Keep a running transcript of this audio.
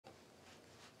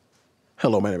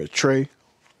Hello, my name is Trey.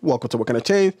 Welcome to What Can I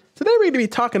Change? Today we're going to be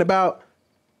talking about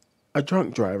a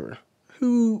drunk driver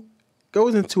who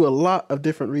goes into a lot of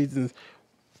different reasons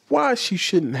why she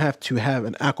shouldn't have to have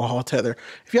an alcohol tether.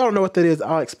 If y'all don't know what that is,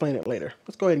 I'll explain it later.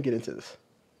 Let's go ahead and get into this.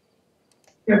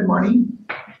 Good morning.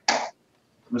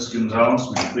 Ms. Gonzalez,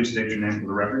 will you please state your name for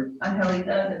the record?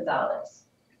 Angelita Gonzalez.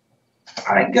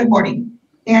 All right, good morning.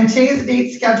 And today is the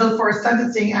date scheduled for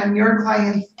sentencing on your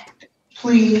client's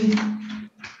plea.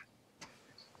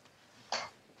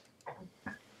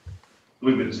 I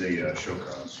believe it is a show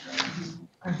cause.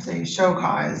 I'd say show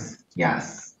cause.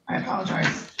 Yes, I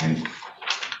apologize.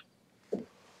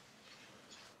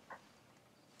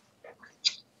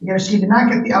 Because she did not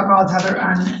get the alcohol tether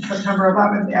on September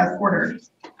 11th as ordered.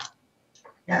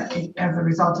 As a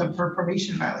result of her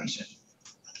probation violation.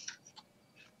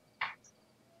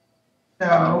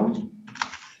 So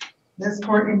this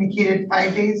court indicated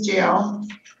 5 days jail.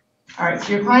 All right,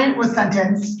 so your client was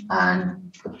sentenced on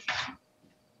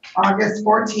August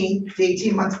 14th to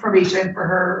 18 months probation for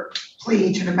her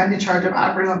plea to an amended charge of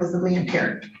operating while visibly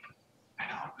impaired.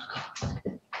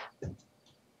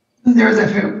 There was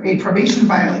a probation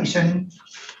violation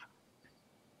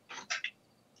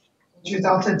which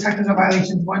resulted in technical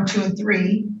violations 1, 2, and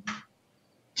 3.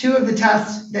 2 of the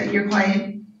tests that your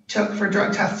client took for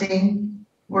drug testing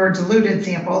were diluted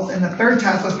samples, and the 3rd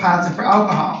test was positive for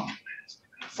alcohol.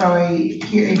 So a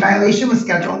violation was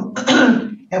scheduled,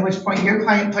 at which point your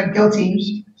client pled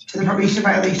guilty to the probation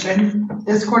violation.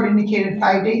 This court indicated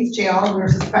 5 days jail. We were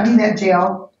suspending that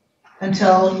jail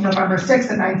until November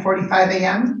 6th at 9:45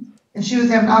 a.m. And she was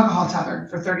having alcohol tether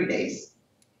for 30 days.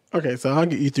 Okay, so I'll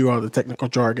get you through all the technical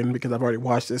jargon because I've already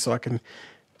watched this, so I can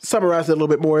summarize it a little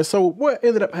bit more. So what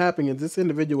ended up happening is this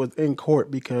individual was in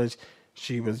court because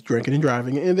she was drinking and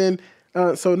driving. And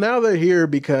then, so now they're here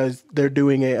because they're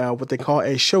doing a what they call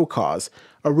a show cause,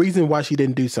 a reason why she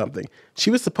didn't do something. She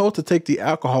was supposed to take the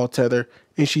alcohol tether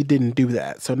and she didn't do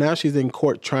that. So now she's in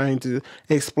court trying to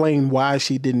explain why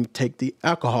she didn't take the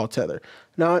alcohol tether.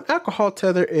 Now, an alcohol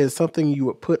tether is something you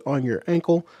would put on your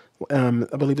ankle. I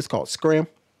believe it's called Scram.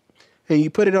 And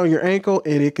you put it on your ankle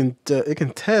and it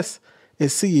can test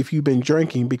and see if you've been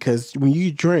drinking, because when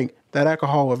you drink, that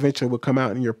alcohol eventually will come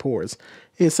out in your pores.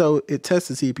 And so it tests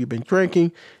to see if you've been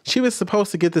drinking. She was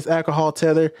supposed to get this alcohol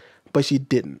tether, but she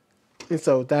didn't. And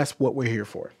so that's what we're here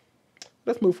for.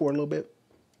 Let's move forward a little bit.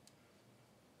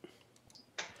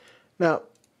 Now,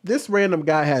 this random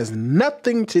guy has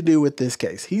nothing to do with this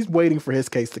case. He's waiting for his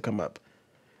case to come up.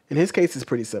 And his case is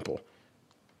pretty simple.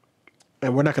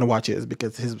 And we're not going to watch his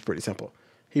because his was pretty simple.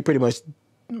 He pretty much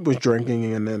was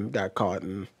drinking and then got caught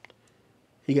and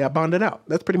he got bonded out.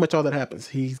 That's pretty much all that happens.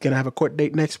 He's going to have a court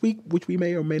date next week, which we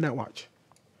may or may not watch.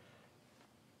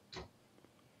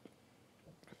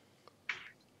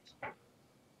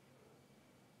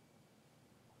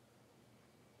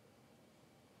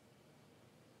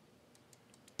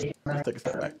 Let's take a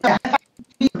step back.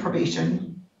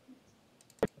 Probation.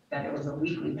 That it was a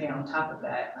weekly pay on top of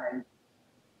that.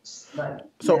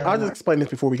 So I'll just explain this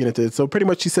before we get into it. So pretty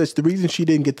much she says the reason she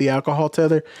didn't get the alcohol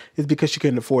tether is because she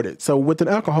couldn't afford it. So with an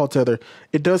alcohol tether,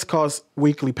 it does cost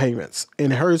weekly payments.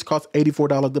 And hers costs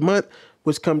 $84 a month,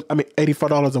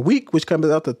 $84 a week, which comes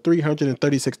out to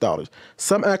 $336.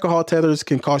 Some alcohol tethers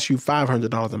can cost you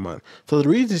 $500 a month. So the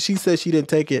reason she says she didn't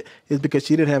take it is because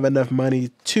she didn't have enough money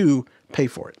to pay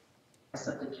for it. I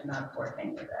simply cannot afford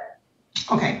any of that.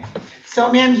 Okay,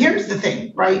 so ma'am, here's the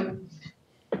thing, right?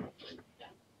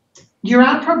 You're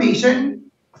on probation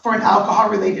for an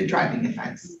alcohol-related driving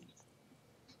offense.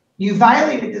 You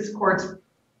violated this court's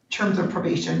terms of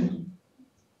probation.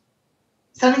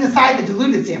 Setting aside the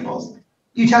diluted samples,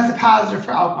 you tested positive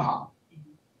for alcohol.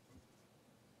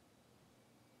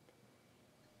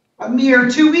 A mere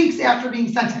 2 weeks after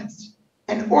being sentenced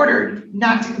and ordered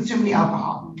not to consume the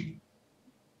alcohol.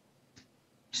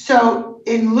 So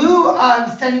in lieu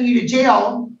of sending you to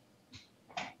jail,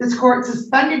 this court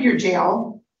suspended your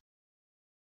jail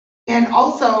and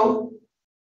also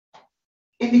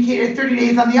indicated 30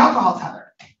 days on the alcohol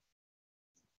tether.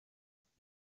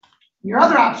 Your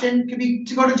other option could be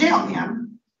to go to jail,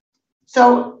 ma'am.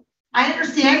 So I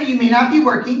understand you may not be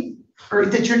working or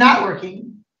that you're not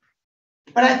working,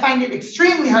 but I find it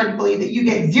extremely hard to believe that you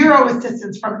get zero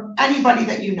assistance from anybody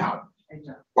that you know,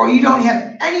 or you don't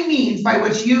have any means by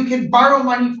which you can borrow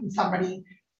money from somebody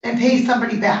and pay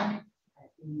somebody back.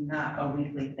 Not a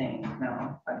weekly thing,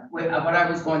 no. What I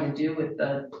was going to do with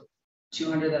the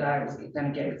 200 that I was going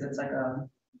to get, because it's like a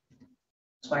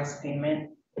twice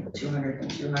payment, 200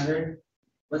 and 200,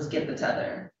 was get the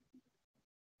tether.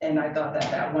 And I thought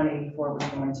that 184 was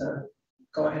going to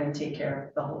go ahead and take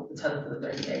care of the tether for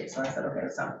the 30 days. So I said, okay,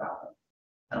 it's not a problem.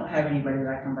 I don't have anybody that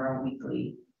I can borrow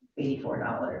weekly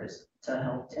 $84 to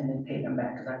help and then pay them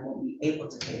back, because I won't be able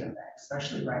to pay them back,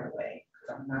 especially right away,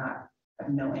 because I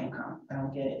have no income. I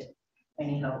don't get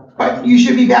any help. But you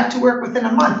should be back to work within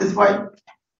a month is what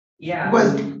Yeah.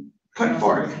 was I put don't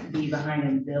forth. be behind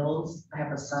in bills. I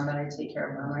have a son that I take care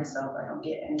of by myself. I don't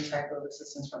get any type of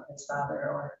assistance from his father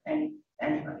or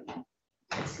anybody.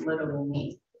 It's literally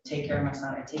me. Take care of my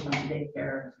son. I take him to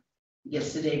daycare, he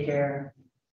gets to daycare,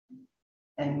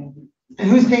 and And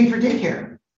who's paying for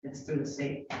daycare? it's through the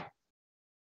state.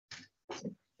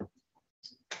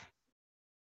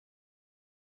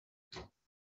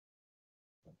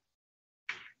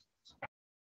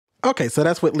 Okay, so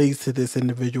that's what leads to this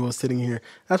individual sitting here.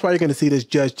 That's why you're going to see this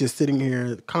judge just sitting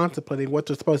here contemplating what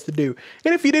they're supposed to do.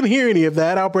 And if you didn't hear any of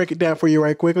that, I'll break it down for you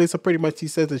right quickly. So pretty much he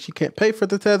says that she can't pay for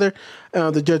the tether.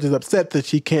 The judge is upset that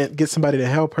she can't get somebody to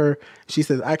help her. She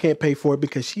says, I can't pay for it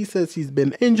because she says she's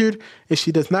been injured and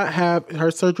she does not have, her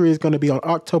surgery is going to be on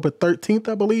October 13th,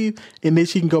 I believe. And then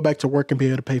she can go back to work and be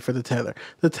able to pay for the tether.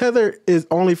 The tether is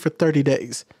only for 30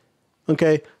 days.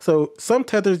 Okay, so some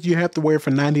tethers you have to wear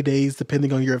for 90 days,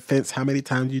 depending on your offense, how many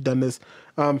times you've done this.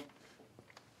 But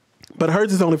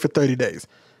hers is only for 30 days.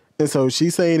 And so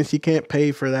she's saying that she can't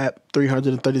pay for that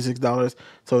 $336,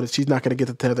 so that she's not going to get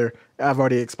the tether. I've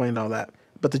already explained all that.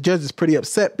 But the judge is pretty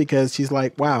upset because she's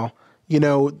like, wow, you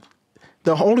know,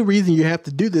 the only reason you have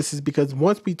to do this is because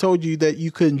once we told you that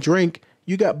you couldn't drink,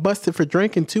 you got busted for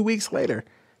drinking 2 weeks later.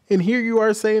 And here you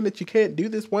are saying that you can't do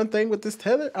this one thing with this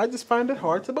tether. I just find it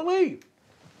hard to believe.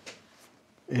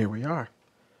 Here we are.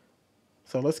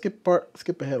 So let's skip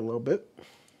ahead a little bit.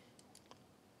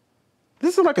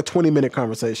 This is like a 20-minute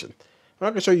conversation. I'm not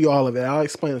going to show you all of it. I'll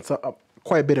explain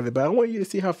quite a bit of it, but I want you to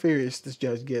see how furious this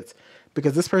judge gets,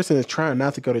 because this person is trying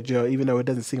not to go to jail, even though it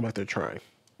doesn't seem like they're trying.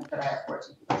 But I have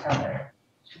 14 tether,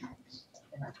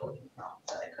 and I told you no,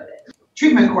 that I couldn't.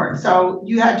 Treatment court, so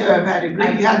you had to have had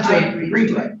agreed, you had I to agree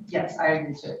to it. Yes, I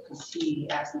agreed to it, because he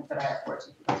asked me could I have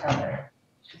 14 people tether,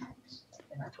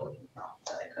 and I told him no,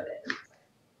 that I couldn't. So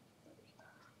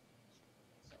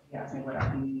he asked me would I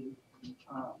be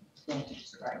going to the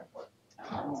sobriety court. When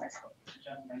I spoke to the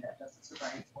gentleman that does the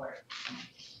sobriety court,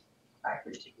 I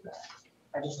agreed to do that.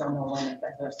 I just don't know when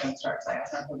exactly our son starts. I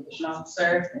asked my probation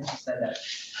officer, and she said that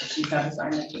if she's not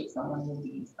assigned the case, someone will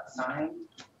be assigned,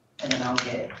 and then I'll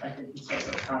get like the details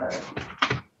of how to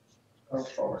go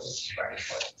forward with sobriety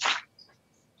court.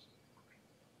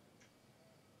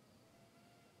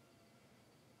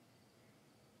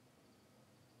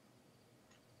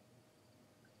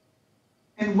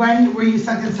 And when were you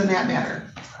sentenced in that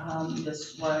matter?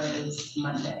 This was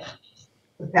Monday,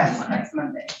 That's one. next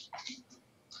Monday.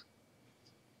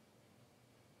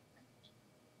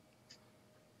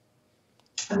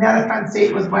 And that offense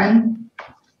date was when?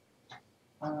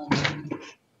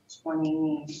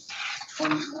 2021.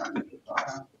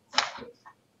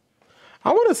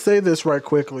 I want to say this right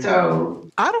quickly. So,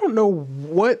 I don't know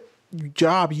what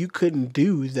job you couldn't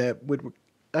do that would,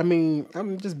 I mean,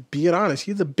 I'm just being honest.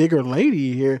 She's a bigger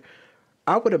lady here.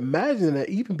 I would imagine that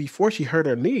even before she hurt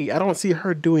her knee, I don't see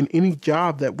her doing any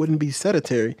job that wouldn't be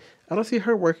sedentary. I don't see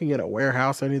her working in a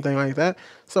warehouse or anything like that.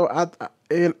 So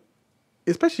and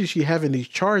especially if she having these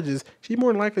charges, she's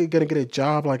more than likely going to get a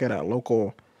job like at a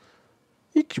local,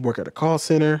 you could work at a call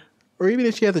center, or even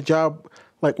if she has a job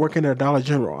like working at a Dollar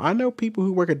General. I know people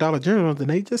who work at Dollar General and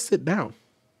they just sit down.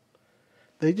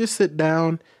 They just sit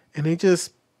down and they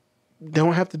just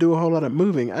don't have to do a whole lot of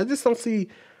moving. I just don't see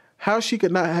how she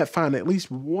could not have found at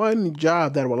least one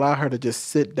job that will allow her to just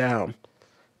sit down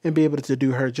and be able to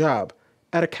do her job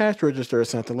at a cash register or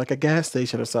something, like a gas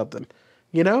station or something.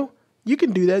 You know, you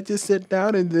can do that. Just sit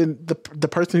down, and then the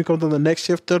person who comes on the next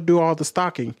shift, they'll do all the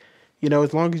stocking. You know,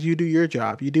 as long as you do your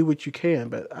job, you do what you can.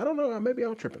 But I don't know. Maybe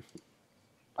I'm tripping.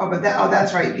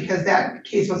 that's right, because that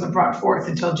case wasn't brought forth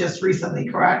until just recently,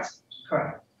 correct?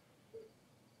 Correct.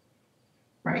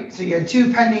 Right, so you had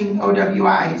 2 pending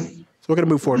OWIs. So we're going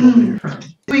to move forward a little bit here.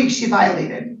 2 weeks she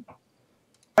violated.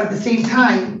 But at the same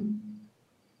time,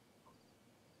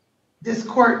 this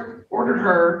court ordered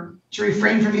her to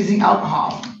refrain from using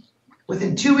alcohol.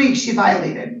 Within 2 weeks, she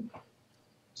violated.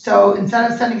 So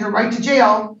instead of sending her right to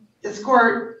jail, this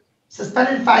court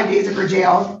suspended 5 days of her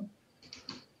jail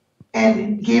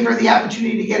and gave her the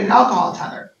opportunity to get an alcohol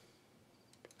tether.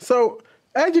 So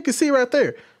as you can see right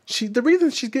there, the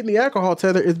reason she's getting the alcohol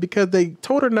tether is because they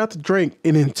told her not to drink,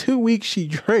 and in 2 weeks she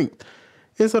drank.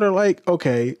 And so they're like,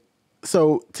 okay,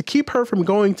 so to keep her from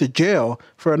going to jail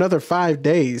for another 5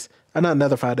 days, not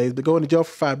another 5 days, but going to jail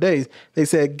for 5 days, they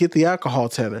said, get the alcohol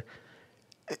tether.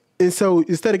 And so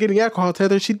instead of getting the alcohol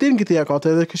tether, she didn't get the alcohol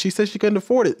tether because she said she couldn't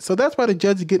afford it. So that's why the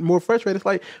judge is getting more frustrated. It's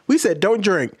like, we said don't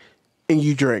drink, and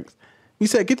you drink. We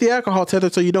said get the alcohol tether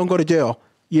so you don't go to jail.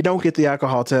 You don't get the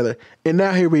alcohol tether. And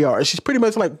now here we are. And she's pretty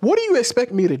much like, what do you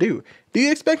expect me to do? Do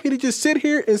you expect me to just sit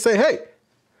here and say, hey,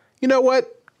 you know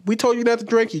what? We told you not to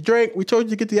drink, you drank. We told you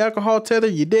to get the alcohol tether,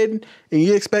 you didn't. And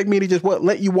you expect me to just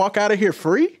let you walk out of here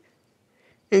free?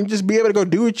 And just be able to go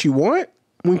do what you want?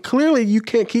 When clearly you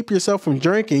can't keep yourself from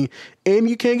drinking and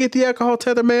you can't get the alcohol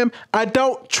tether, ma'am. I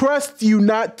don't trust you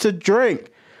not to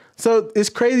drink. So it's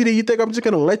crazy that you think I'm just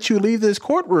going to let you leave this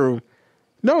courtroom.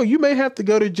 No, you may have to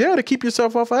go to jail to keep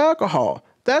yourself off of alcohol.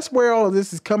 That's where all of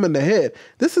this is coming to head.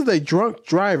 This is a drunk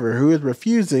driver who is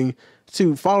refusing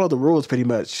to follow the rules pretty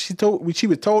much. She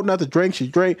was told not to drink. She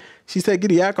drank. She said, get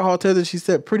the alcohol tether. She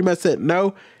pretty much said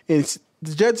no. And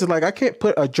the judge is like, I can't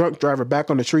put a drunk driver back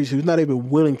on the streets who's not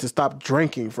even willing to stop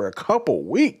drinking for a couple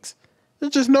weeks.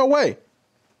 There's just no way.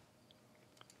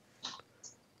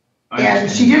 And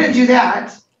she didn't do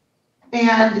that.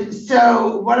 And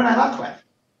so what am I left with?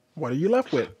 What are you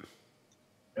left with?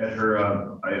 At her,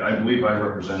 I believe I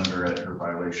represented her at her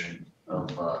violation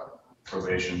of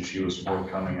probation. She was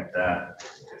forthcoming at that.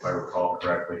 If I recall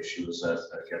correctly, she was at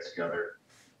a get together.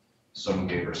 Someone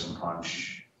gave her some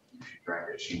punch. She drank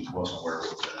it. She wasn't aware of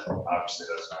it. Obviously,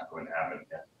 that's not going to happen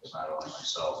again. It's not only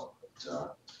myself,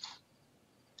 but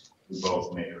we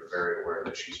both made her very aware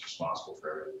that she's responsible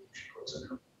for everything she puts in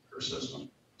her system.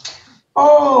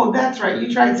 Oh, that's right.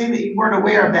 You tried saying that you weren't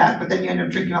aware of that, but then you ended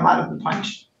up drinking a lot of the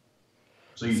punch.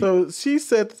 So she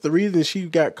said that the reason she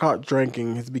got caught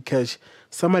drinking is because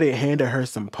somebody handed her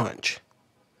some punch.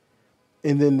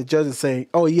 And then the judge is saying,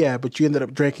 oh, yeah, but you ended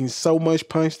up drinking so much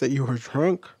punch that you were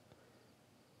drunk.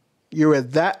 You were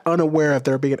that unaware of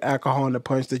there being alcohol in the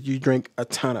punch that you drink a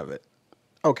ton of it.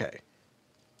 Okay.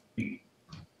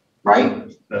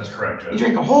 Right? That's correct, Judge. You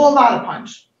drink a whole lot of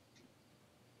punch.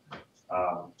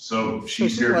 So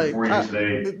she's here before you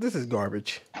today. This is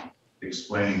garbage.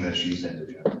 Explaining that she's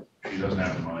indigent. She doesn't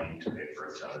have the money to pay for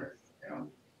a tether. You know,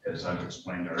 as I've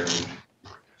explained already.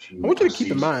 I want you to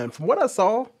keep in mind, from what I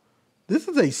saw, this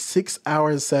is a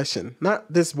 6-hour session.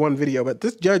 Not this one video, but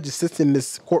this judge sits in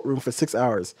this courtroom for 6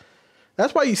 hours.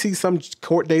 That's why you see some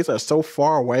court dates are so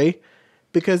far away,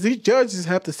 because these judges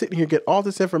have to sit here, get all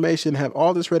this information, have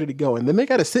all this ready to go. And then they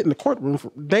got to sit in the courtroom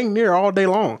for dang near all day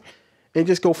long and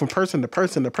just go from person to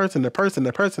person to person to person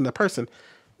to person to person.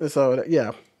 And so,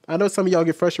 yeah, I know some of y'all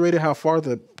get frustrated how far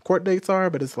the court dates are,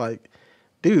 but it's like,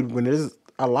 dude, when there's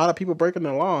a lot of people breaking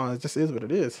the law, it just is what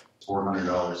it is. $400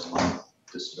 a month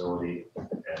disability,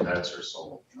 and that's her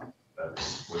sole.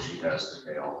 That's what she has to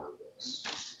pay all her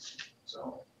bills.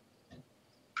 So.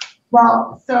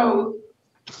 Well, so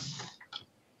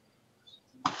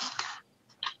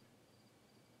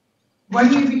when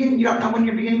do you begin? You don't know when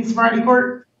you're beginning Sephardi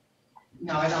court?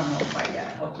 No, I don't know quite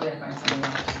yet. Hopefully I find someone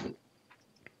else.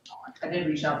 I did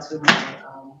reach out to my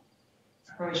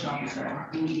probation officer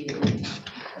immediately.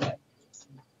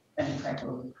 Any type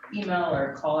of email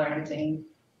or call or anything,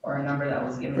 or a number that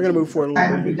was given. We're going to move forward a I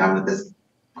little would be bit. done with this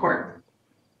court.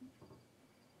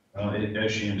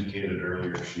 As she indicated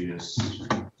earlier, she is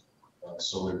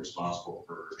solely responsible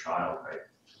for her child.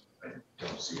 I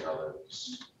don't see how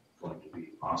that's going to be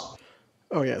possible.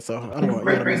 Oh, yeah, so I don't know.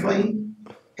 Quite frankly,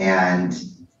 and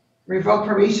revoke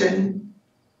probation,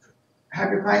 have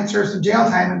your client serve some jail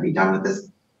time and be done with this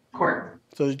court.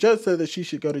 So the judge said that she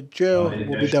should go to jail.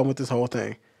 We'll be done with this whole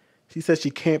thing. She says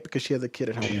she can't because she has a kid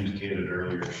at home. She indicated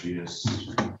earlier she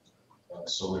is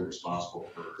solely responsible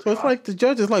for her So it's child. like the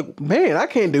judge is like, man, I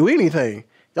can't do anything.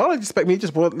 Y'all expect me to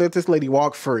just let this lady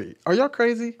walk free. Are y'all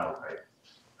crazy? I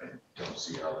don't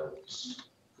see how that's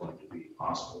going to be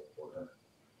possible for her.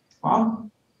 Well,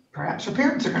 perhaps her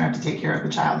parents are gonna have to take care of the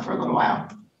child for a little while.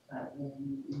 That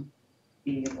wouldn't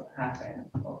be able to happen,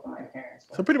 both of my parents.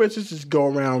 So pretty much just go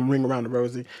around, ring around the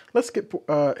rosy. Let's get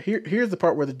here's the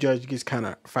part where the judge gets kind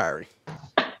of fiery.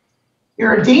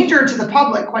 You're a danger to the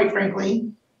public, quite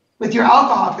frankly, with your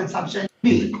alcohol consumption.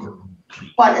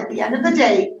 But at the end of the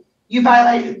day, you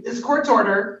violated this court's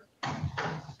order.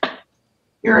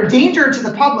 You're a danger to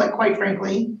the public, quite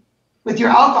frankly, with your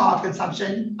alcohol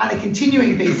consumption on a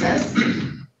continuing basis.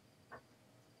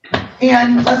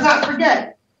 And let's not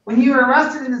forget, when you were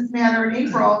arrested in this manner in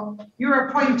April, you were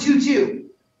a .22.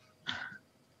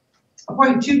 A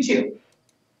 .22.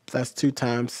 That's 2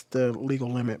 times the legal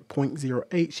limit.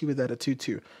 0.08. She was at a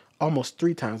 2.2. Almost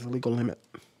 3 times the legal limit.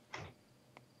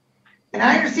 And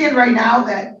I understand right now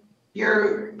that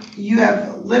you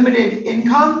have limited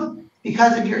income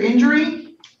because of your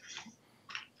injury.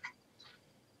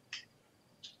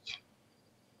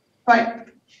 But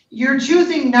you're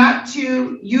choosing not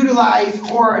to utilize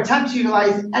or attempt to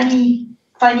utilize any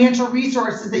financial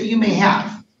resources that you may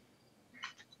have.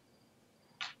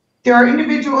 There are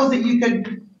individuals that you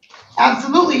could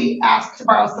absolutely ask to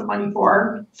borrow some money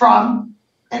from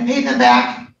and pay them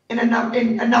back in a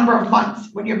number of months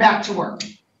when you're back to work.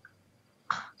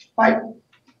 But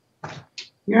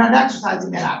you're not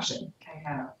exercising that option. I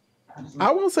have.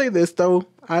 I will say this though,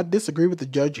 I disagree with the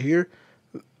judge here.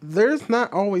 There's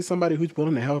not always somebody who's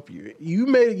willing to help you.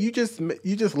 You just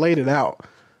laid it out.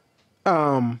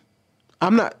 I'm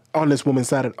not on this woman's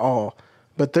side at all,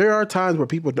 but there are times where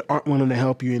people aren't willing to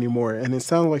help you anymore, and it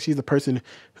sounds like she's a person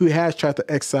who has tried to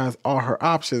exercise all her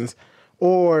options,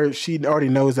 or she already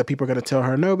knows that people are going to tell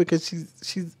her no because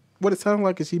she's what it sounds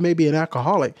like is she may be an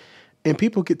alcoholic, and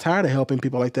people get tired of helping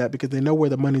people like that because they know where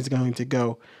the money's going to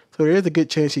go. So there is a good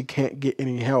chance she can't get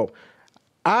any help.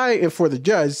 I am for the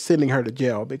judge sending her to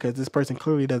jail because this person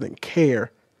clearly doesn't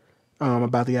care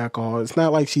about the alcohol. It's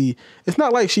not like she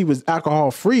was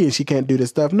alcohol free and she can't do this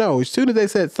stuff. No, as soon as they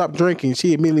said stop drinking,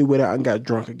 she immediately went out and got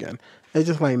drunk again. It's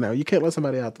just like, no, you can't let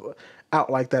somebody out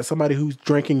like that. Somebody who's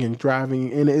drinking and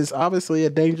driving and is obviously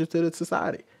a danger to the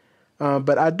society.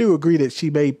 But I do agree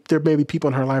that there may be people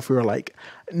in her life who are like,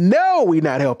 no, we're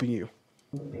not helping you.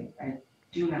 I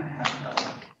do not have help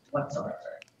whatsoever.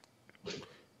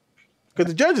 Because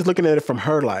the judge is looking at it from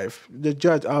her life. The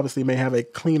judge obviously may have a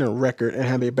cleaner record and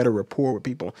have a better rapport with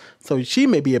people. So she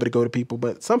may be able to go to people,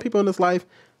 but some people in this life,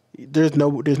 there's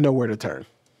nowhere to turn.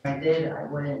 If I did, I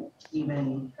wouldn't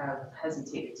even have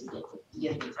hesitated to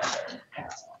get the tether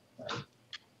at all. But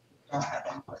I don't have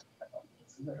any.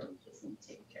 It's literally just me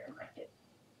taking care of my kid.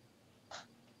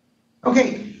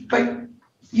 Okay, but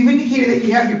you've indicated that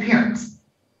you have your parents.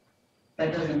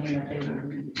 That doesn't mean that they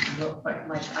would look like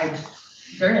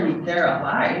they're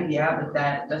alive, yeah, but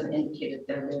that doesn't indicate that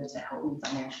they're there to help me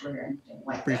financially or anything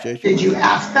like that. Appreciate you. Did you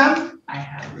ask them? I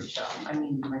have reached out. I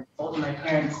mean, both of my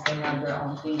parents, they have their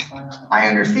own things going on. I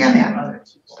understand that. Other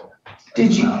people.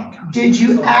 Did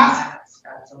you So I ask? asked,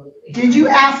 absolutely. Did you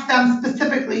ask them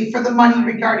specifically for the money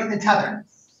regarding the tether?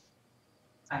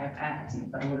 I have asked,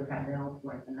 and if I would have had their help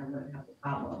for it, then I wouldn't have a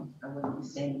problem. I wouldn't be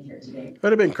standing here today. It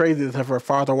would have been crazy if her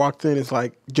father walked in. It's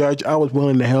like, Judge, I was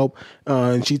willing to help,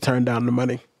 and she turned down the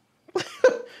money.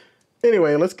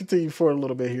 Anyway, let's continue for a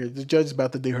little bit here. The judge is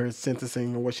about to do her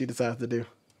sentencing and what she decides to do.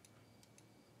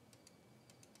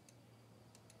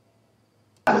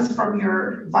 That was from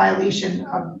your violation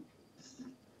of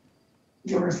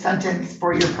your sentence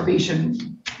for your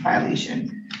probation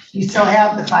violation. You still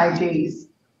have the 5 days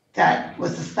that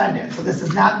was suspended. So this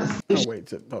is not the. Oh,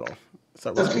 wait, hold on.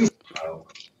 Sorry,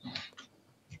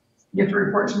 You have to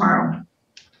report tomorrow.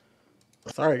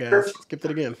 sorry guys. Skipped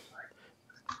it again.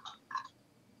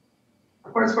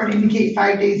 Court's going to indicate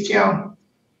 5 days jail.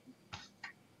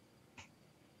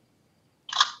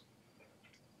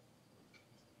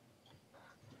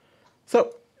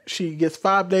 So she gets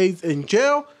 5 days in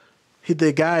jail.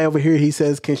 The guy over here, he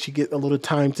says, can she get a little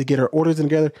time to get her orders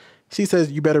together? She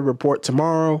says, you better report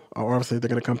tomorrow, or obviously they're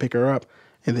going to come pick her up,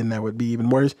 and then that would be even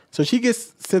worse. So she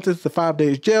gets sentenced to 5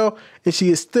 days jail, and she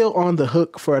is still on the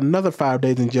hook for another 5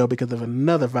 days in jail because of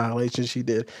another violation she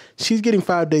did. She's getting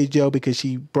 5 days jail because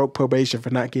she broke probation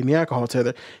for not getting the alcohol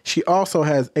tether. She also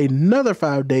has another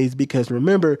 5 days because,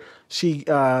 remember, she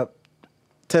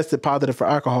tested positive for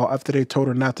alcohol after they told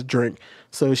her not to drink.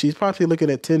 So she's probably looking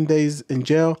at 10 days in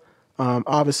jail.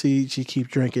 Obviously, she keeps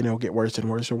drinking, it'll get worse and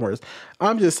worse and worse.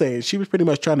 I'm just saying, she was pretty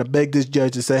much trying to beg this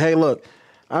judge to say, hey, look,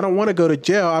 I don't want to go to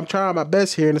jail. I'm trying my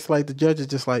best here. And it's like the judge is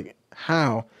just like,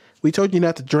 how? We told you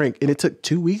not to drink, and it took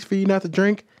 2 weeks for you not to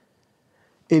drink?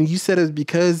 And you said it's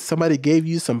because somebody gave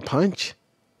you some punch?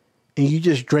 And you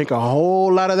just drank a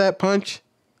whole lot of that punch?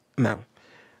 No.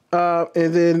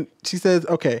 And then she says,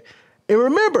 okay. And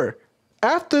remember,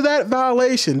 after that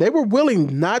violation, they were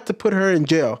willing not to put her in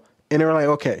jail. And they were like,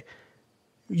 okay,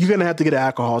 you're going to have to get an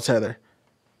alcohol tether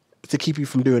to keep you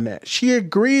from doing that. She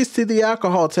agrees to the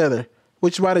alcohol tether,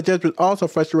 which is why the judge was also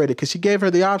frustrated because she gave her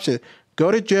the option,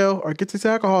 go to jail or get this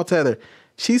alcohol tether.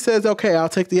 She says, okay, I'll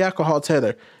take the alcohol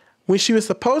tether. When she was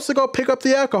supposed to go pick up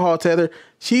the alcohol tether,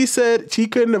 she said she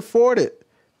couldn't afford it.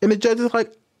 And the judge is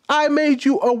like, I made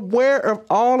you aware of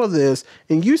all of this,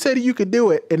 and you said you could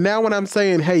do it. And now when I'm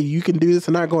saying, hey, you can do this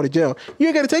and not go to jail, you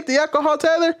ain't going to take the alcohol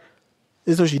tether?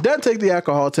 And so she doesn't take the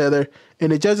alcohol tether,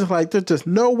 and the judge is like, there's just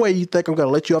no way you think I'm going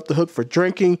to let you off the hook for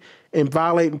drinking and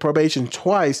violating probation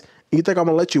twice. And you think I'm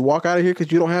going to let you walk out of here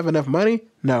because you don't have enough money?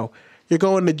 No. You're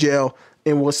going to jail,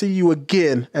 and we'll see you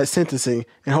again at sentencing,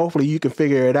 and hopefully you can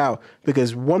figure it out.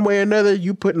 Because one way or another,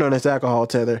 you putting on this alcohol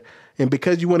tether. And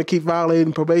because you want to keep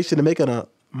violating probation and making a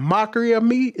mockery of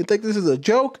me and think this is a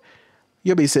joke,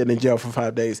 you'll be sitting in jail for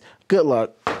 5 days. Good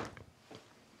luck.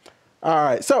 All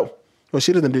right, so, well,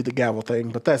 she doesn't do the gavel thing,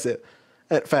 but that's it.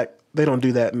 In fact, they don't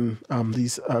do that in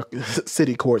these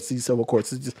city courts, these civil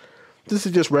courts. This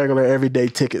is just regular everyday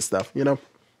ticket stuff, you know?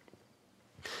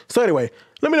 So anyway,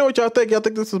 let me know what y'all think. Y'all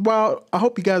think this is wild? I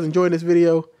hope you guys enjoyed this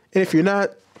video. And if you're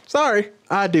not, sorry,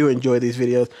 I do enjoy these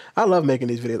videos. I love making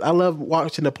these videos. I love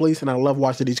watching the police and I love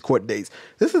watching these court dates.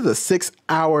 This is a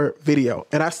 6-hour video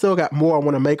and I still got more I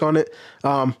want to make on it.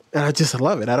 And I just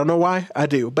love it. I don't know why, I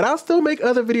do. But I'll still make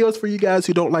other videos for you guys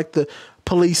who don't like the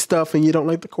police stuff and you don't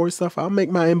like the court stuff. I'll make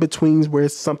my in-betweens where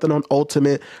it's something on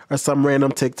Ultimate or some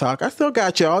random TikTok. I still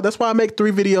got y'all. That's why I make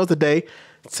 3 videos a day,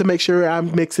 to make sure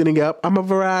I'm mixing it up. I'm a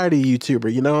variety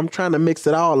YouTuber, you know, I'm trying to mix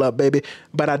it all up, baby.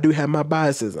 But I do have my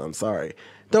biases. I'm sorry.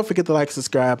 Don't forget to like,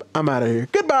 subscribe. I'm out of here.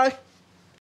 Goodbye.